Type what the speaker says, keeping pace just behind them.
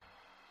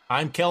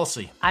I'm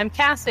Kelsey. I'm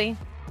Cassie.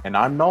 And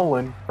I'm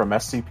Nolan from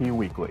SCP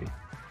Weekly.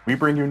 We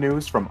bring you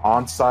news from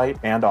on-site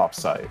and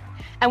off-site.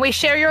 And we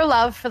share your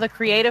love for the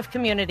creative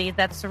community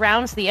that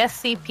surrounds the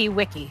SCP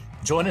Wiki.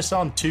 Join us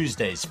on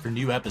Tuesdays for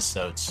new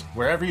episodes,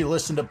 wherever you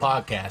listen to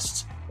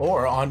podcasts,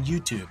 or on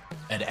YouTube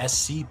at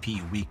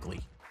SCP Weekly.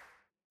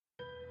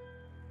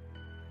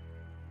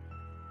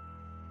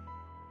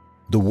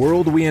 The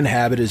world we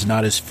inhabit is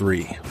not as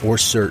free, or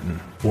certain,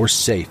 or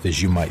safe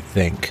as you might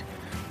think.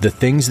 The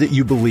things that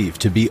you believe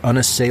to be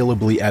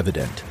unassailably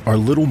evident are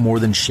little more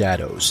than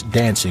shadows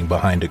dancing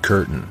behind a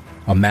curtain,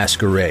 a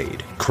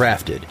masquerade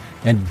crafted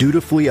and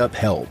dutifully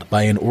upheld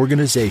by an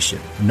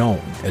organization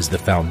known as the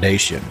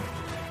Foundation.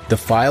 The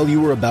file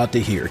you are about to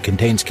hear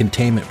contains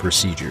containment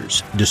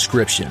procedures,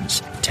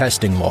 descriptions,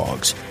 testing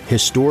logs,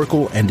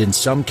 historical and in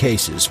some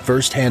cases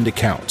first-hand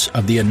accounts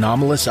of the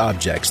anomalous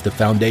objects the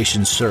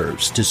Foundation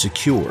serves to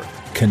secure,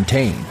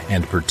 contain,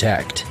 and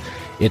protect.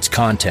 Its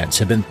contents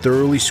have been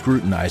thoroughly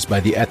scrutinized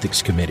by the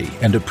Ethics Committee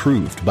and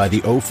approved by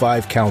the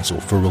O5 Council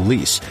for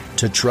release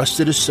to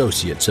trusted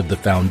associates of the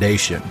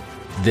Foundation.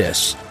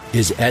 This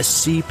is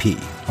SCP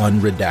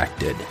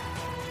Unredacted.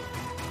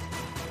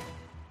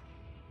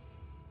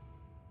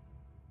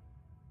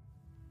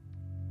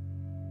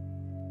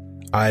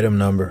 Item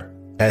number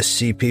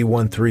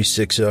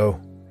SCP-1360.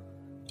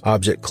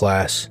 Object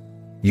Class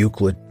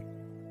Euclid.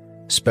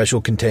 Special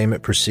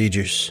Containment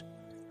Procedures.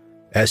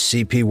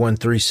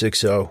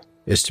 SCP-1360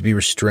 is to be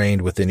restrained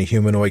within a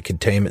humanoid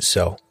containment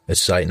cell at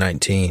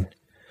Site-19.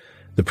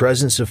 The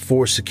presence of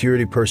 4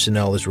 security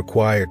personnel is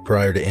required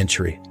prior to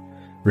entry.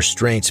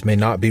 Restraints may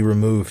not be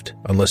removed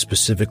unless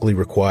specifically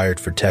required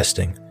for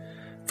testing.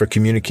 For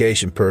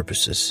communication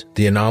purposes,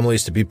 the anomaly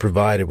is to be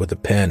provided with a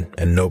pen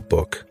and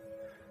notebook.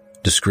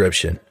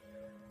 Description: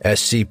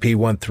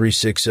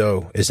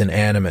 SCP-1360 is an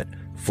animate,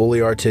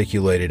 fully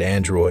articulated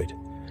android.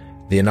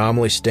 The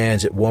anomaly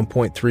stands at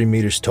 1.3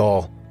 meters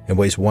tall and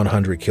weighs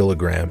 100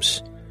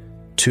 kilograms.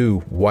 2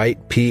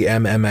 white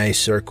PMMA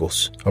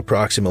circles,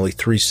 approximately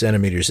 3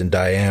 centimeters in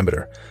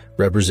diameter,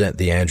 represent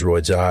the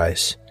android's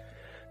eyes.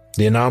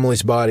 The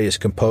anomaly's body is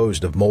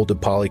composed of molded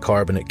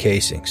polycarbonate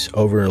casings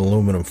over an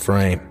aluminum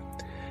frame.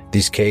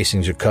 These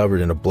casings are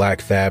covered in a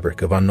black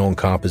fabric of unknown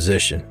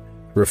composition,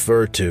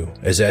 referred to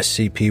as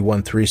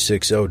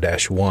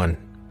SCP-1360-1.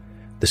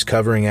 This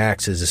covering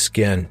acts as a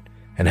skin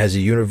and has a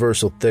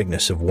universal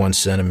thickness of 1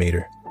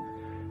 centimeter.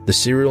 The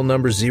serial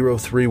number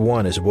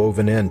 031 is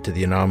woven into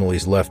the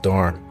anomaly's left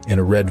arm in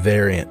a red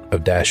variant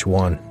of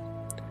 -1.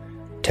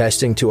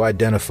 Testing to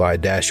identify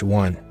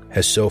 -1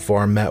 has so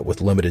far met with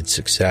limited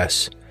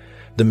success.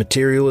 The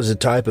material is a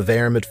type of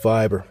aramid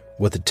fiber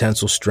with a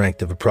tensile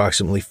strength of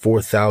approximately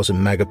 4,000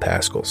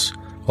 megapascals,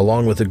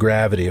 along with a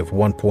gravity of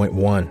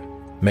 1.1,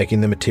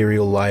 making the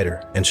material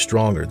lighter and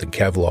stronger than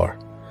Kevlar.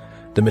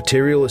 The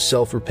material is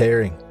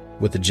self-repairing,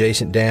 with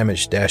adjacent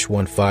damaged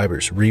 -1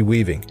 fibers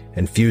reweaving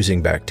and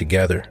fusing back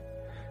together.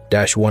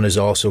 -1 is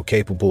also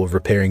capable of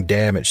repairing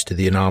damage to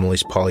the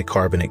anomaly's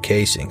polycarbonate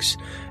casings,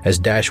 as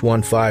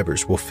 -1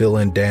 fibers will fill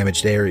in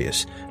damaged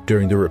areas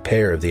during the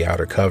repair of the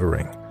outer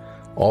covering.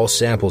 All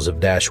samples of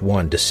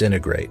 -1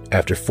 disintegrate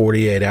after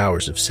 48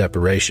 hours of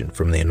separation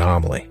from the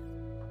anomaly.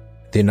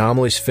 The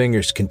anomaly's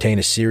fingers contain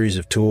a series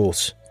of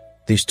tools.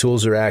 These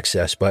tools are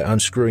accessed by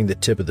unscrewing the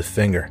tip of the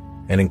finger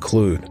and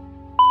include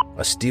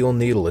a steel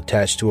needle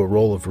attached to a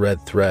roll of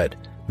red thread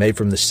made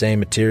from the same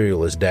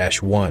material as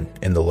 -1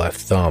 in the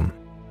left thumb,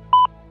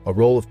 a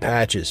roll of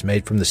patches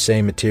made from the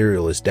same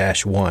material as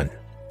 -1,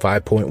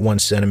 5.1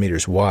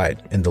 centimeters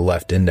wide in the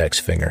left index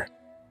finger,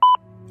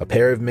 a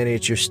pair of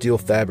miniature steel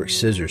fabric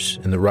scissors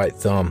in the right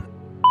thumb,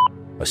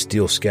 a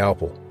steel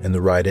scalpel in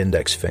the right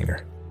index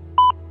finger.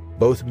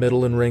 Both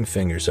middle and ring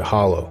fingers are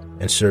hollow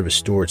and serve as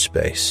storage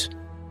space.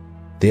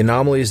 The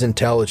anomaly is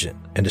intelligent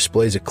and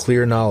displays a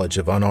clear knowledge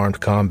of unarmed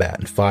combat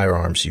and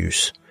firearms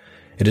use.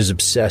 It is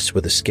obsessed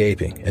with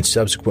escaping and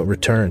subsequent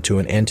return to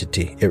an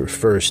entity it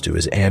refers to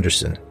as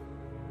Anderson.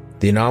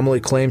 The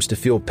anomaly claims to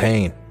feel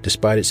pain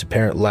despite its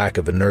apparent lack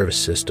of a nervous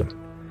system.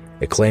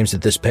 It claims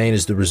that this pain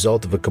is the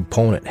result of a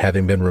component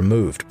having been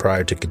removed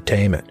prior to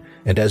containment,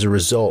 and as a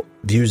result,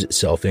 views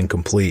itself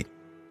incomplete.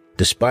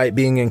 Despite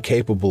being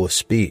incapable of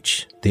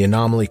speech, the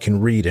anomaly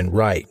can read and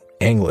write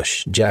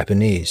English,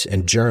 Japanese,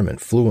 and German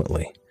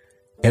fluently.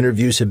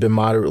 Interviews have been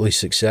moderately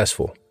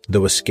successful,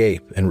 though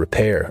escape and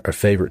repair are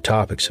favorite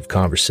topics of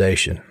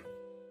conversation.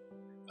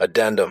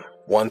 Addendum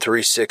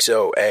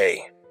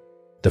 1360-A.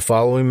 The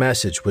following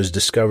message was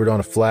discovered on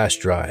a flash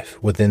drive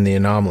within the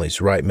anomaly's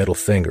right middle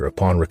finger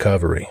upon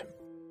recovery.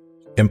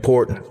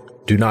 Important.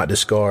 Do not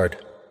discard.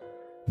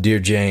 Dear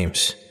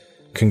James,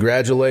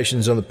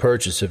 congratulations on the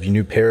purchase of your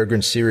new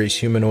Peregrine Series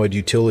humanoid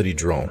utility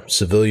drone,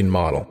 civilian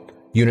model.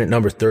 Unit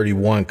number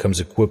 31 comes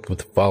equipped with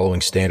the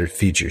following standard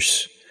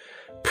features.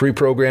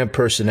 Pre-programmed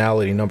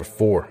personality number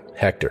 4,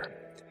 Hector.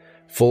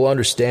 Full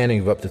understanding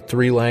of up to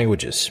 3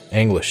 languages,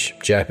 English,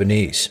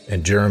 Japanese,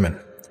 and German.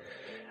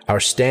 Our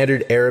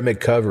standard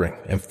aramid covering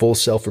and full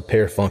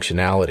self-repair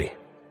functionality.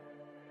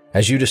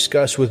 As you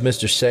discussed with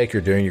Mr.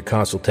 Saker during your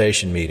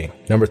consultation meeting,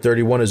 number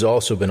 31 has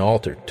also been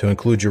altered to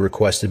include your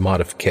requested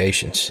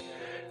modifications.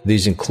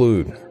 These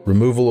include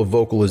removal of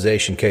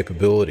vocalization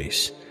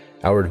capabilities,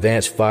 our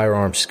advanced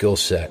firearm skill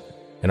set,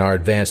 and our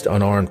advanced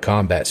unarmed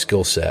combat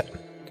skill set.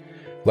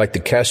 Like the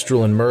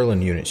Kestrel and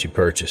Merlin units you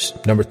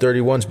purchased, number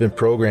 31's been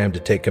programmed to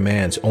take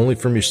commands only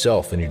from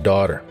yourself and your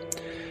daughter.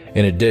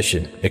 In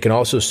addition, it can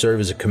also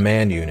serve as a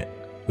command unit.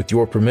 With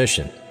your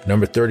permission,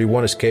 number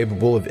 31 is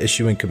capable of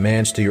issuing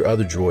commands to your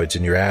other droids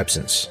in your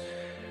absence.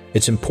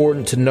 It's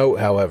important to note,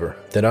 however,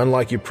 that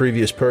unlike your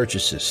previous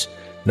purchases,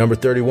 number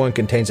 31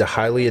 contains a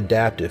highly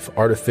adaptive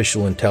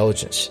artificial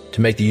intelligence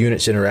to make the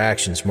unit's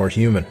interactions more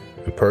human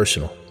and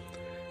personal.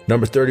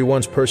 Number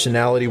 31's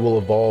personality will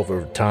evolve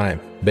over time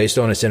based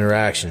on its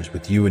interactions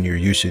with you and your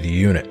use of the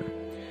unit.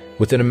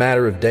 Within a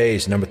matter of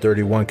days, number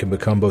 31 can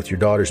become both your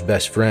daughter's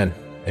best friend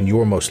and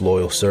your most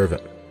loyal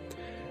servant.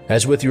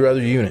 As with your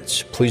other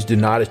units, please do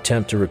not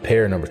attempt to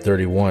repair number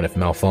 31 if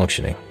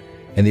malfunctioning.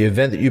 In the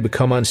event that you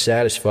become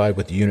unsatisfied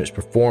with the unit's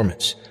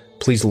performance,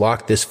 please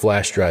lock this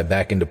flash drive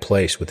back into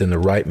place within the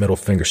right middle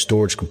finger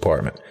storage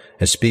compartment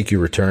and speak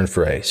your return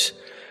phrase.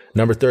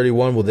 Number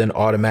 31 will then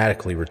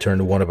automatically return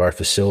to one of our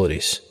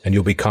facilities, and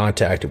you'll be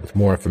contacted with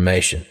more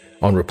information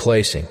on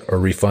replacing or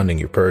refunding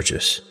your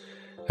purchase.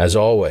 As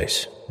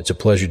always, it's a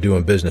pleasure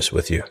doing business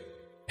with you.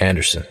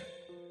 Anderson.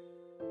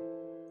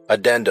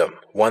 Addendum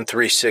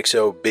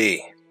 1360B.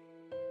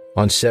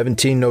 On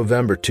 17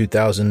 November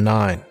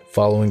 2009,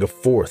 following a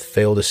fourth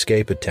failed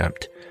escape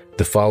attempt,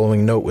 the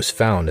following note was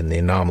found in the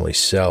anomaly's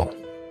cell.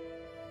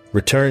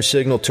 Return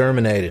signal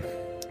terminated.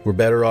 We're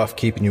better off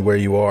keeping you where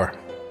you are.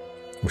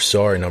 We're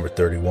sorry, number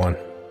 31.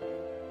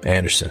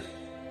 Anderson.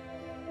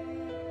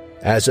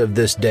 As of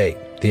this date,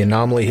 the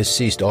anomaly has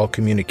ceased all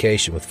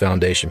communication with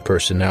Foundation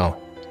personnel.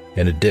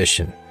 In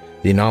addition,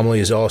 the anomaly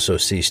has also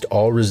ceased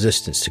all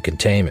resistance to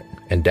containment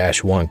and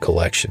 -1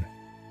 collection.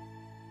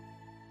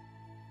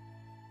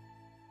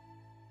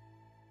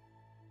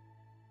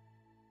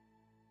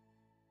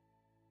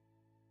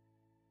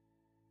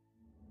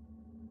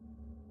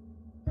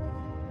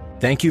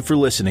 Thank you for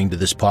listening to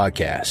this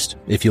podcast.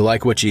 If you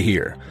like what you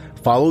hear,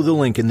 follow the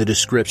link in the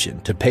description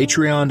to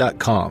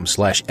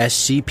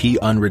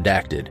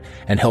patreon.com/scpunredacted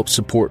and help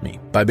support me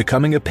by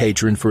becoming a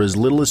patron for as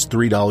little as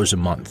 $3 a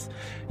month.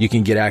 You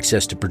can get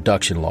access to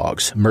production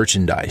logs,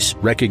 merchandise,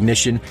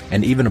 recognition,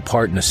 and even a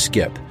part in a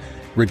skip.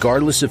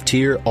 Regardless of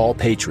tier, all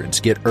patrons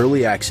get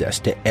early access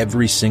to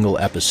every single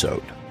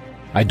episode.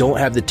 I don't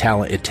have the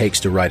talent it takes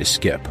to write a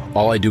skip.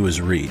 All I do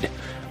is read.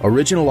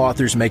 Original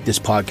authors make this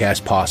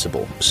podcast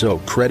possible, so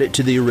credit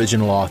to the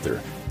original author.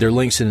 Their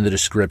links in the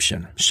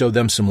description. Show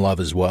them some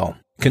love as well.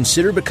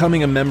 Consider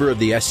becoming a member of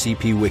the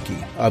SCP Wiki.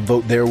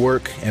 Upvote their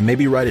work and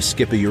maybe write a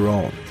skip of your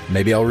own.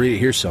 Maybe I'll read it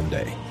here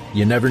someday.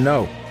 You never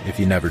know if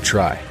you never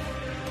try.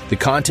 The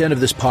content of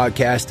this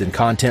podcast and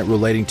content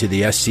relating to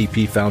the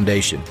SCP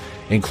Foundation,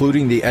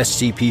 including the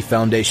SCP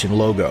Foundation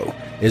logo,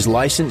 is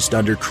licensed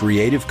under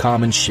Creative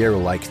Commons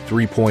Sharealike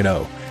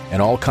 3.0,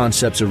 and all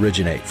concepts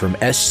originate from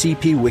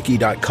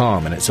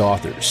scpwiki.com and its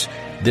authors.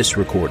 This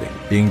recording,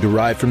 being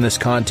derived from this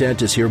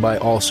content, is hereby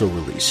also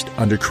released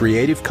under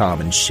Creative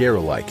Commons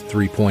Sharealike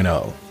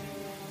 3.0.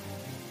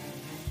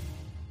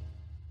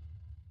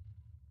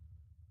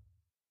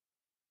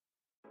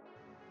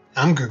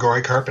 I'm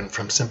Grigori Karpin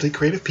from Simply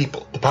Creative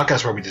People, the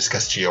podcast where we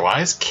discuss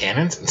GOIs,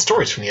 canons, and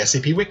stories from the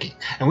SCP Wiki,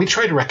 and we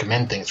try to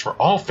recommend things for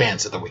all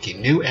fans of the Wiki,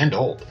 new and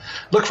old.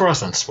 Look for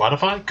us on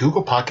Spotify,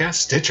 Google Podcasts,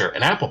 Stitcher,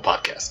 and Apple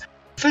Podcasts.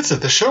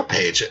 Visit the show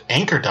page at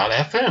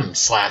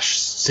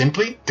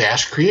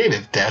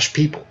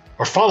anchor.fm/simply-creative-people,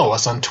 or follow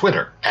us on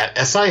Twitter at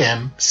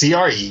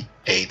SIMCREAT.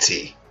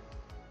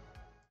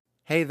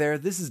 Hey there,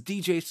 this is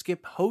DJ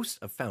Skip, host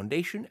of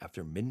Foundation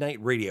After Midnight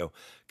Radio,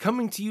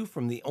 coming to you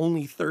from the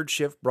only third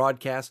shift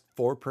broadcast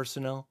for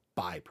personnel,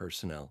 by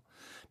personnel.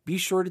 Be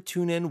sure to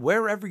tune in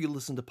wherever you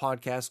listen to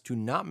podcasts to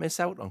not miss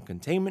out on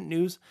containment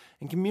news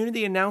and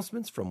community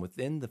announcements from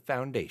within the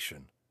Foundation.